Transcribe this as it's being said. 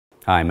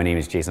Hi, my name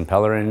is Jason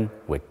Pellerin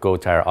with Go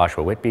Tire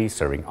Oshawa-Whitby,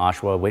 serving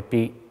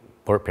Oshawa-Whitby,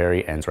 Port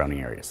Perry, and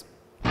surrounding areas.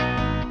 Go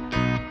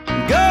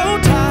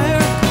Tire,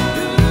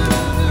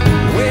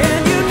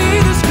 when you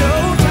need us,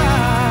 Go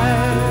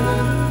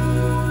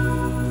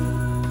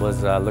Tire.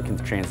 Was looking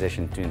to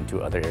transition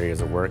into other areas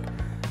of work,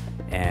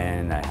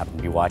 and I happened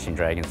to be watching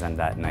Dragons Den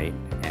that night,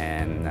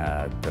 and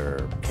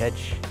their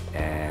pitch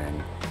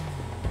and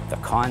the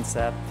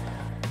concept,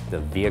 the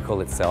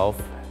vehicle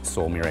itself,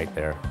 sold me right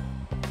there.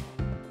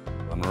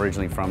 I'm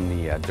originally from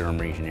the Durham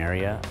region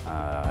area,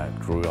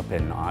 grew up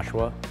in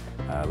Oshawa,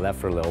 left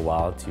for a little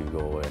while to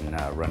go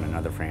and run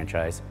another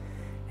franchise,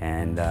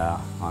 and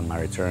on my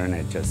return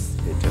it just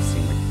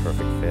seemed like a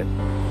perfect fit.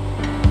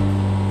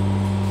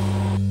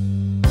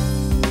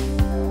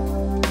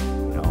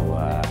 You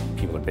know,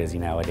 people are busy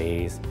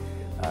nowadays.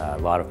 A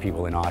lot of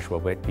people in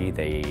Oshawa-Whitby,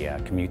 they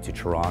commute to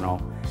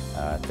Toronto.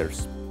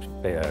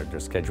 Their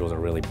schedules are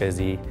really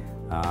busy.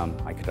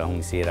 I could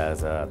only see it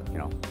as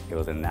it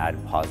was an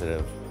added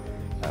positive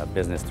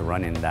business to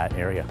run in that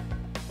area.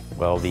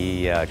 Well,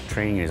 the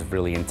training is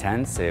really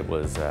intense. It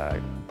was,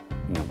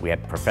 we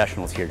had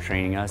professionals here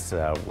training us.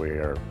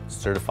 We're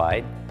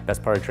certified.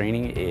 Best part of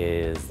training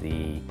is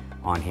the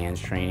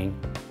on-hands training.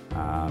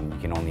 You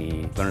can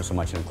only learn so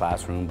much in the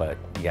classroom, but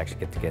you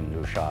actually get into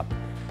a shop,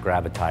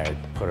 grab a tire,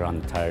 put it on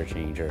the tire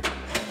changer,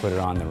 put it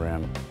on the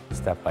rim.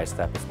 Step by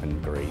step, it's been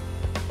great.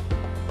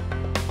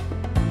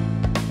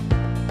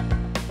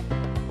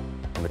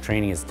 The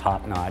training is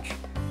top-notch.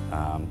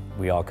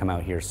 We all come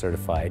out here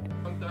certified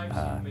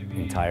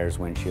in tires,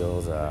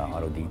 windshields,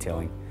 auto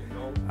detailing.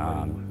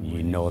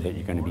 You know that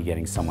you're going to be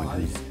getting someone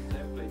who's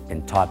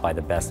been taught by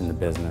the best in the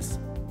business,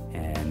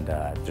 and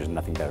there's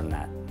nothing better than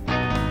that.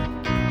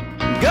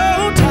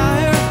 Go Tire.